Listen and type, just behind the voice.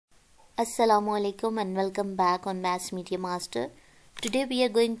Assalamu alaikum and welcome back on Mass Media Master. Today we are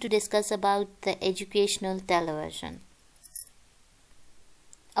going to discuss about the educational television.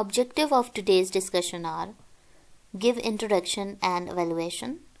 Objective of today's discussion are: give introduction and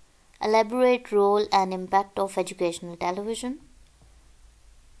evaluation, elaborate role and impact of educational television,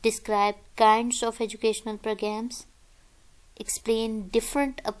 describe kinds of educational programs, explain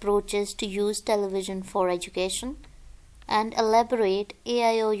different approaches to use television for education, and elaborate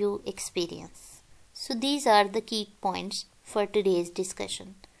AIOU experience. So these are the key points for today's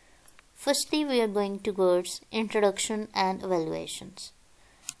discussion. Firstly, we are going towards introduction and evaluations.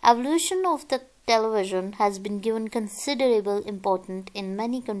 Evolution of the television has been given considerable importance in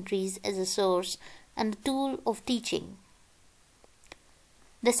many countries as a source and a tool of teaching.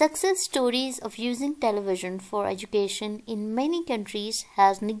 The success stories of using television for education in many countries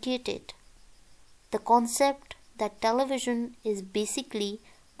has negated the concept that television is basically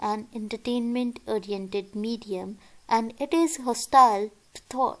an entertainment-oriented medium and it is hostile to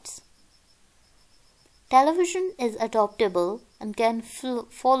thoughts. Television is adaptable and can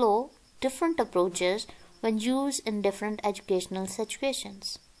follow different approaches when used in different educational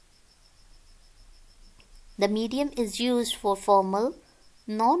situations. The medium is used for formal,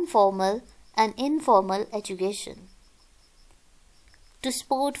 non-formal, and informal education. To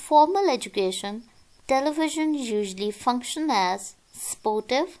support formal education, television usually functions as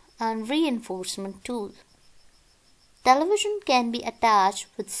supportive and reinforcement tool. Television can be attached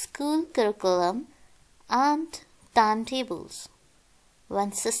with school curriculum and timetables.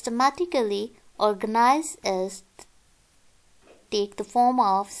 When systematically organized as take the form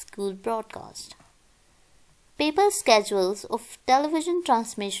of school broadcast. Paper schedules of television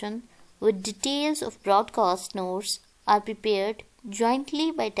transmission with details of broadcast notes are prepared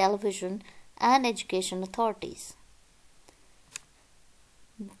jointly by television and education authorities.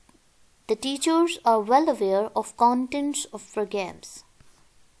 The teachers are well aware of contents of programs.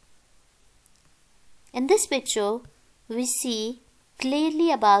 In this picture, we see clearly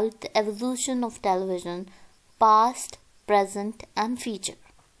about the evolution of television, past, present, and future.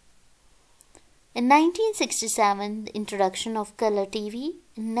 In 1967, the introduction of color TV.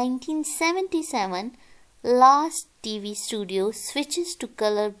 In 1977, last TV studio switches to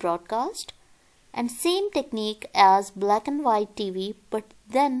color broadcast, and same technique as black and white TV, but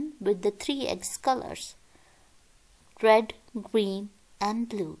then with the 3x colors: red, green, and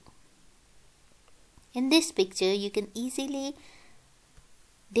blue. In this picture, you can easily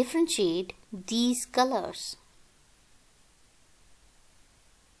differentiate these colors.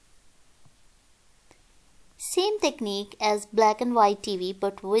 Same technique as black and white TV,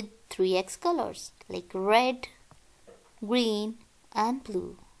 but with 3x colors like red, green, and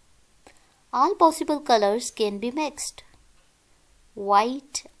blue. All possible colors can be mixed.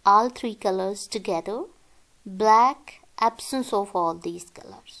 White, all three colors together. Black, absence of all these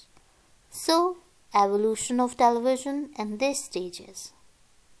colors. So, evolution of television in these stages.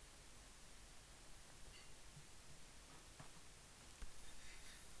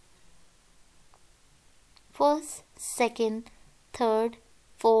 First, second, third,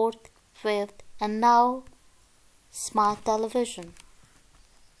 fourth, fifth, and now smart television.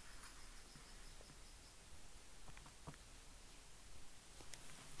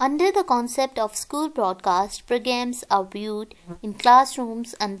 Under the concept of school broadcast, programs are viewed in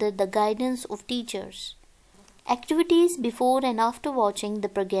classrooms under the guidance of teachers. Activities before and after watching the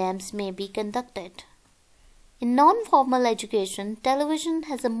programs may be conducted. In non-formal education, television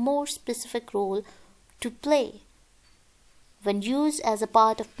has a more specific role to play when used as a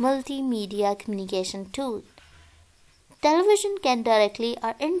part of multimedia communication tool. Television can directly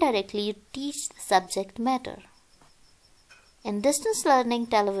or indirectly teach the subject matter. In distance learning,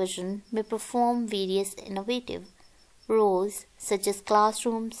 television may perform various innovative roles such as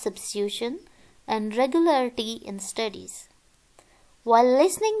classroom substitution and regularity in studies. While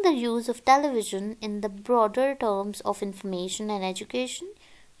listening the use of television in the broader terms of information and education,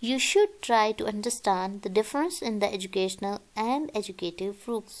 you should try to understand the difference in the educational and educative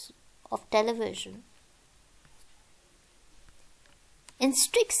rules of television. In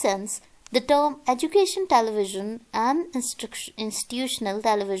strict sense, the term education television and institutional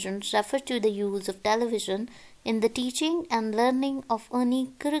television refer to the use of television in the teaching and learning of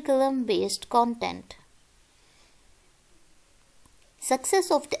any curriculum-based content.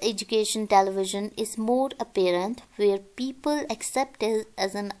 Success of the education television is more apparent where people accept it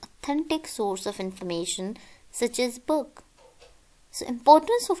as an authentic source of information such as book. So,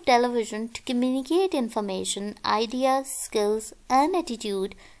 importance of television to communicate information, ideas, skills, and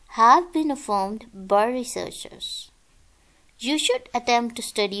attitude have been affirmed by researchers. You should attempt to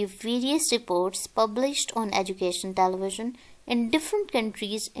study various reports published on education television in different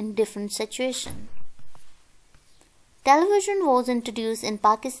countries in different situations. Television was introduced in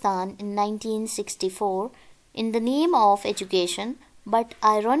Pakistan in 1964 in the name of education, but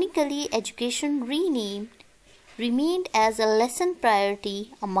ironically education remained as a lesson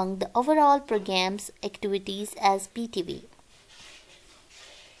priority among the overall program's activities as PTV.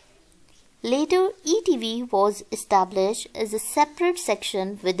 Later, ETV was established as a separate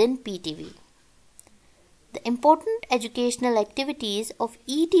section within PTV. The important educational activities of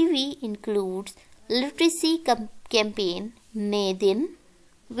ETV includes literacy campaign, Nae-Din,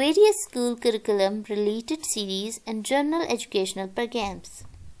 various school curriculum related series and journal educational programs.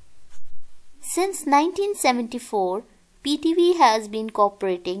 Since 1974, PTV has been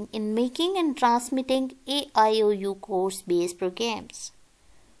cooperating in making and transmitting AIOU course-based programs.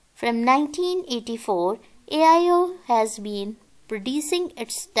 From 1984, AIO has been producing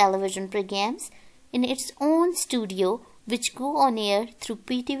its television programs in its own studio, which go on air through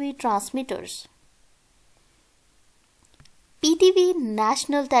PTV transmitters. PTV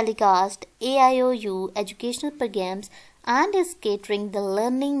National telecast AIOU educational programs and is catering the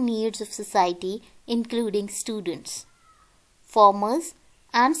learning needs of society, including students, farmers,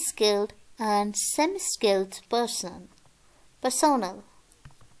 and skilled and semi-skilled personnel.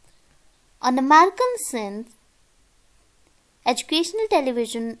 On American synth, educational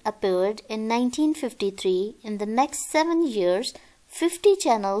television appeared in 1953. In the next 7 years, 50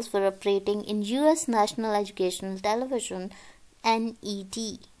 channels were operating in U.S. National Educational Television, NET.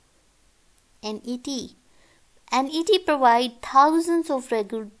 NET provide thousands of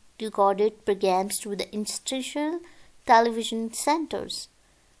recorded programs to the institutional television centers.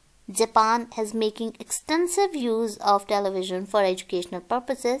 Japan is making extensive use of television for educational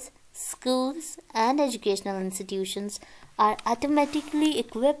purposes. Schools and educational institutions are automatically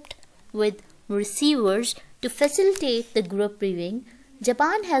equipped with receivers to facilitate the group viewing.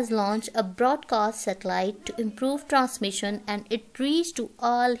 Japan has launched a broadcast satellite to improve transmission and it reaches to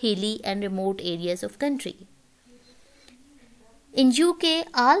all hilly and remote areas of country. In UK,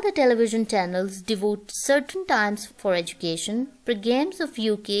 all the television channels devote certain times for education. Programs of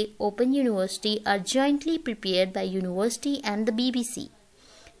UK Open University are jointly prepared by university and the BBC.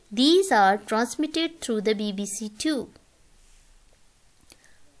 These are transmitted through the BBC too.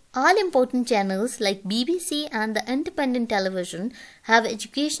 All important channels like BBC and the Independent Television have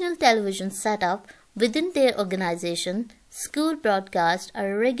educational television set up within their organization. School broadcasts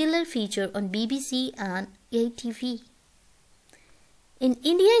are a regular feature on BBC and ATV. In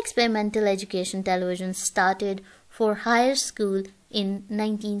India, experimental education television started for higher school in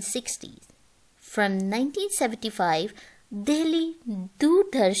 1960s. From 1975, Delhi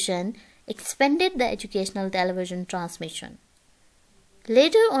Doordarshan expanded the educational television transmission.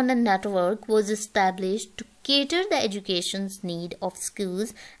 Later on, a network was established to cater the education's need of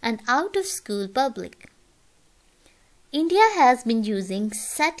schools and out-of-school public. India has been using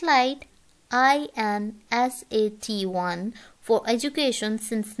satellite INSAT-1 for education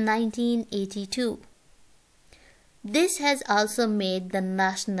since 1982. This has also made the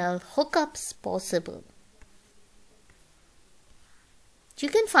national hookups possible. You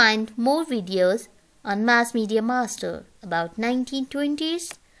can find more videos on Mass Media Master about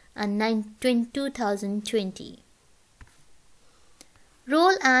 1920s and 2020.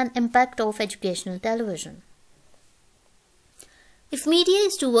 Role and impact of educational television. If media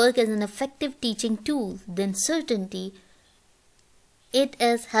is to work as an effective teaching tool, then certainly it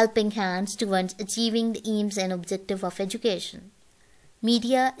is helping hands towards achieving the aims and objectives of education.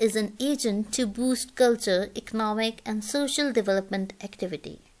 Media is an agent to boost culture, economic, and social development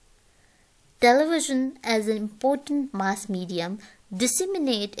activity. Television, as an important mass medium,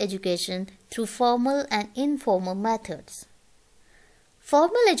 disseminates education through formal and informal methods.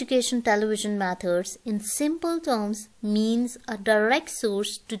 Formal education television methods, in simple terms, means a direct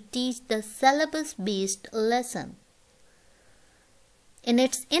source to teach the syllabus-based lesson. In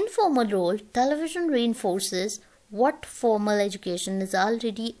its informal role, television reinforces what formal education is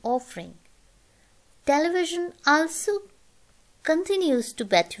already offering. Television also continues to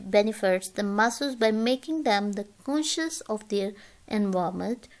benefit the masses by making them conscious of their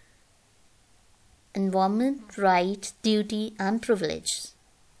environment, rights, duty, and privileges.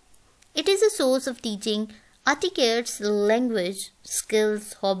 It is a source of teaching etiquette, language,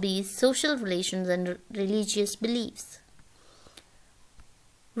 skills, hobbies, social relations, and religious beliefs.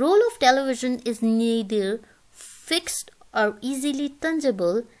 Role of television is neither fixed or easily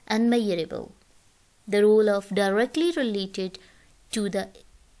tangible and measurable. The role of directly related to the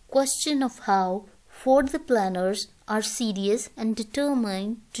question of how, for the planners are serious and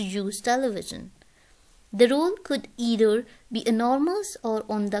determined to use television. The role could either be enormous or,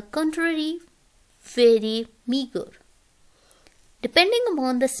 on the contrary, very meager. Depending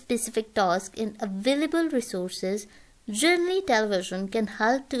upon the specific task and available resources, generally television can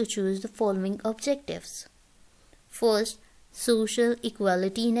help to achieve the following objectives. First, social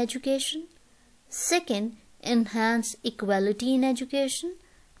equality in education. Second, enhance equality in education.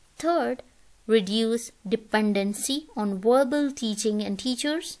 Third, reduce dependency on verbal teaching and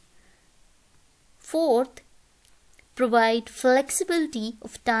teachers. Fourth, provide flexibility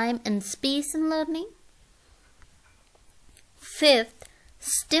of time and space in learning. Fifth,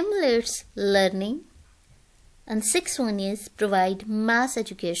 stimulates learning. And sixth one is provide mass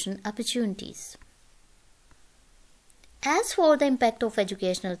education opportunities. As for the impact of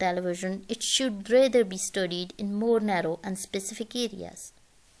educational television, it should rather be studied in more narrow and specific areas.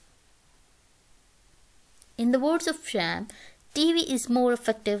 In the words of Schramm, TV is more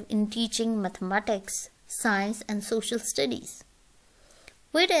effective in teaching mathematics, science, and social studies,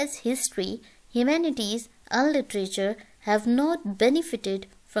 whereas history, humanities, and literature have not benefited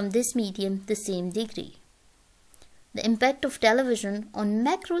from this medium to the same degree. The impact of television on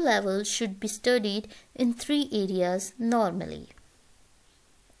macro level should be studied in three areas normally: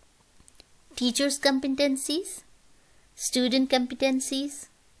 teachers' competencies, student competencies,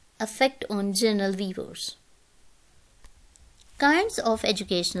 effect on general viewers. Kinds of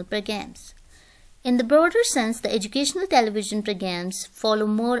educational programs. In the broader sense, the educational television programs follow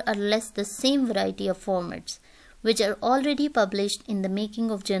more or less the same variety of formats, which are already published in the making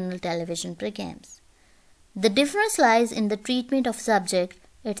of general television programs. The difference lies in the treatment of subject,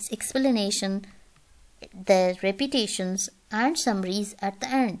 its explanation, the repetitions, and summaries at the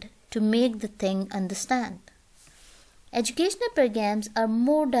end to make the thing understand. Educational programs are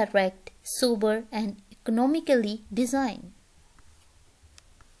more direct, sober, and economically designed.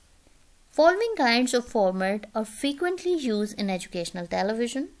 Following kinds of format are frequently used in educational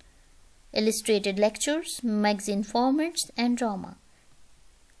television: illustrated lectures, magazine formats, and drama.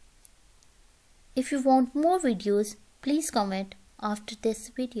 If you want more videos, please comment after this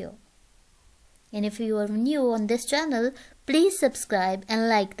video. And if you are new on this channel, please subscribe and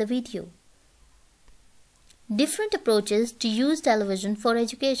like the video. Different approaches to use television for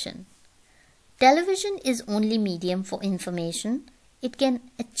education. Television is only medium for information. It can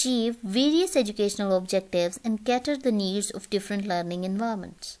achieve various educational objectives and cater the needs of different learning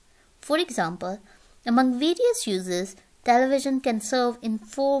environments. For example, among various uses, television can serve in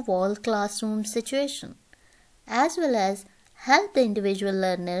four-wall classroom situation, as well as help the individual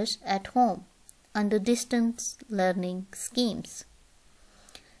learners at home under distance learning schemes.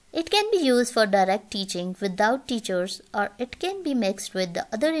 It can be used for direct teaching without teachers, or it can be mixed with the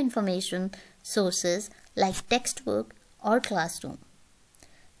other information sources like textbook or classroom.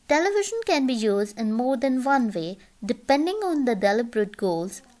 Television can be used in more than one way depending on the deliberate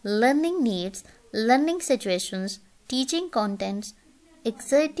goals, learning needs, learning situations, teaching contents,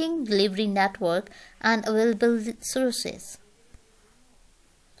 exciting delivery network, and available sources.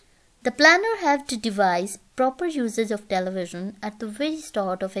 The planner has to devise proper usage of television at the very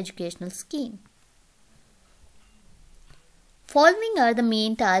start of educational scheme. Following are the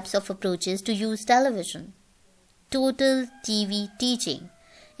main types of approaches to use television. Total TV teaching.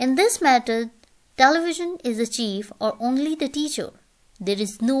 In this method, television is the chief or only the teacher. There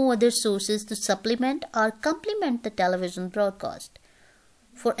is no other sources to supplement or complement the television broadcast.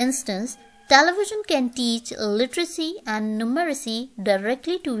 For instance, television can teach literacy and numeracy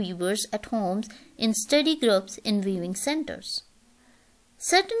directly to viewers at homes in study groups in viewing centers.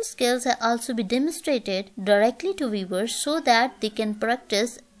 Certain skills are also be demonstrated directly to viewers so that they can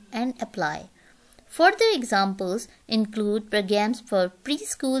practice and apply. Further examples include programs for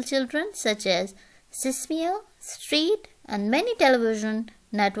preschool children such as Sesame Street, and many television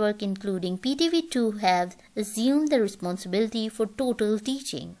networks including PTV2 have assumed the responsibility for total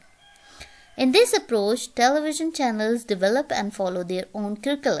teaching. In this approach, television channels develop and follow their own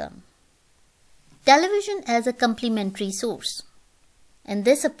curriculum. Television as a complementary source. In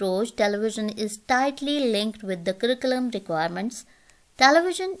this approach, television is tightly linked with the curriculum requirements.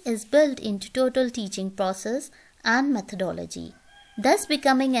 Television is built into total teaching process and methodology, thus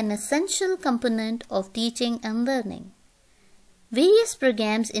becoming an essential component of teaching and learning. Various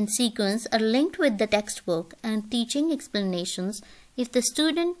programs in sequence are linked with the textbook and teaching explanations. If the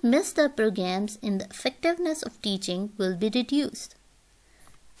student missed the programs, in the effectiveness of teaching will be reduced.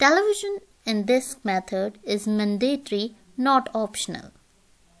 Television in this method is mandatory, not optional.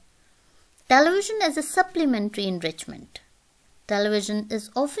 Television as a supplementary enrichment. Television is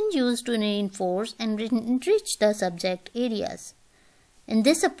often used to reinforce and enrich the subject areas. In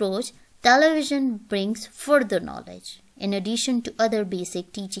this approach, television brings further knowledge, in addition to other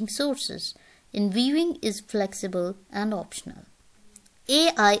basic teaching sources, and viewing is flexible and optional.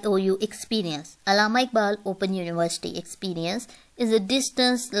 AIOU Experience, Allama Iqbal Open University Experience, is a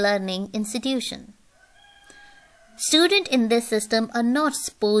distance learning institution. Students in this system are not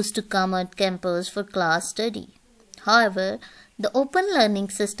supposed to come on campus for class study. However, the open learning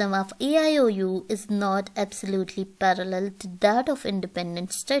system of AIOU is not absolutely parallel to that of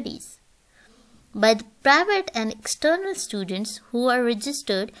independent studies. By the private and external students who are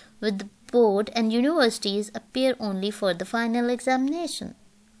registered with the board and universities appear only for the final examination.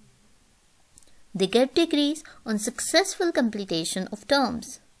 They get degrees on successful completion of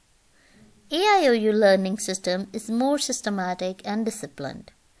terms. AIOU learning system is more systematic and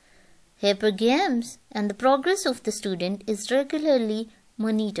disciplined. Here programs and the progress of the student is regularly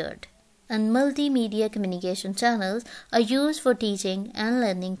monitored, and multimedia communication channels are used for teaching and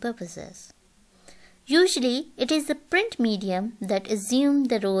learning purposes. Usually, it is the print medium that assumes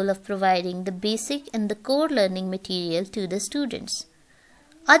the role of providing the basic and the core learning material to the students.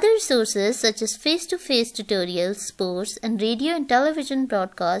 Other sources such as face-to-face tutorials, sports, and radio and television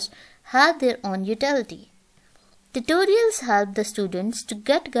broadcasts have their own utility. Tutorials help the students to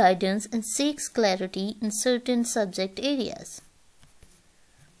get guidance and seek clarity in certain subject areas.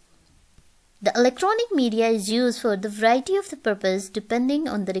 The electronic media is used for the variety of the purpose depending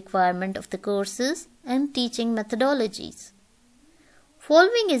on the requirement of the courses and teaching methodologies.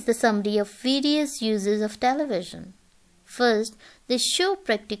 Following is the summary of various uses of television. First, they show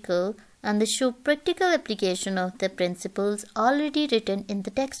practical application of the principles already written in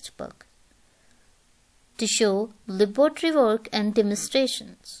the textbook. To show laboratory work and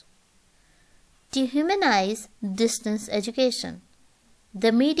demonstrations. To humanize distance education.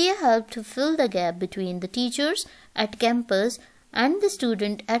 The media help to fill the gap between the teachers at campus and the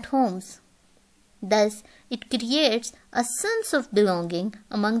student at homes. Thus, it creates a sense of belonging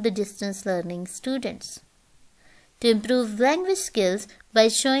among the distance learning students. To improve language skills by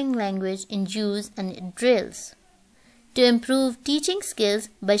showing language in use and drills. To improve teaching skills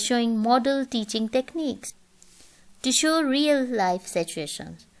by showing model teaching techniques. To show real-life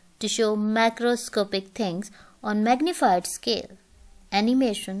situations. To show macroscopic things on magnified scale.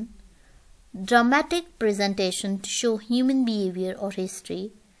 Animation. Dramatic presentation to show human behavior or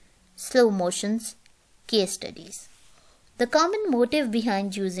history. Slow motions. Case studies. The common motive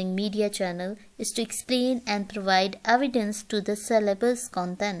behind using media channel is to explain and provide evidence to the syllabus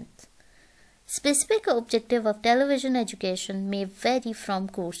content. Specific objective of television education may vary from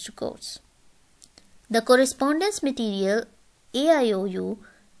course to course. The correspondence material AIOU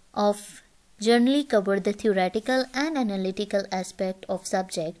of generally cover the theoretical and analytical aspect of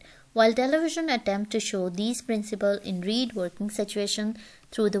subject, while television attempt to show these principles in real working situation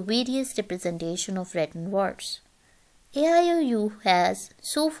through the various representation of written words. AIOU has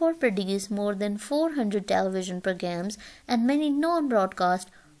so far produced more than 400 television programs and many non-broadcast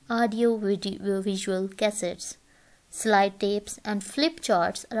audio-visual cassettes. Slide tapes and flip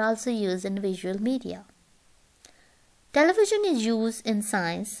charts are also used in visual media. Television is used in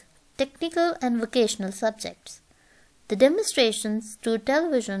science, technical and vocational subjects. The demonstrations through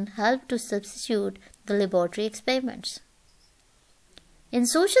television help to substitute the laboratory experiments. In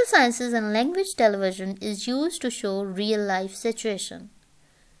social sciences and language, television is used to show real-life situation.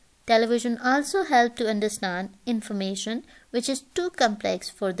 Television also helps to understand information which is too complex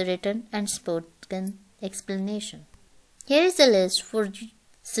for the written and spoken explanation. Here is a list for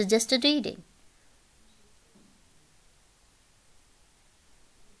suggested reading.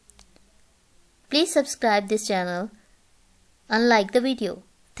 Please subscribe this channel and like the video.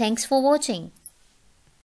 Thanks for watching.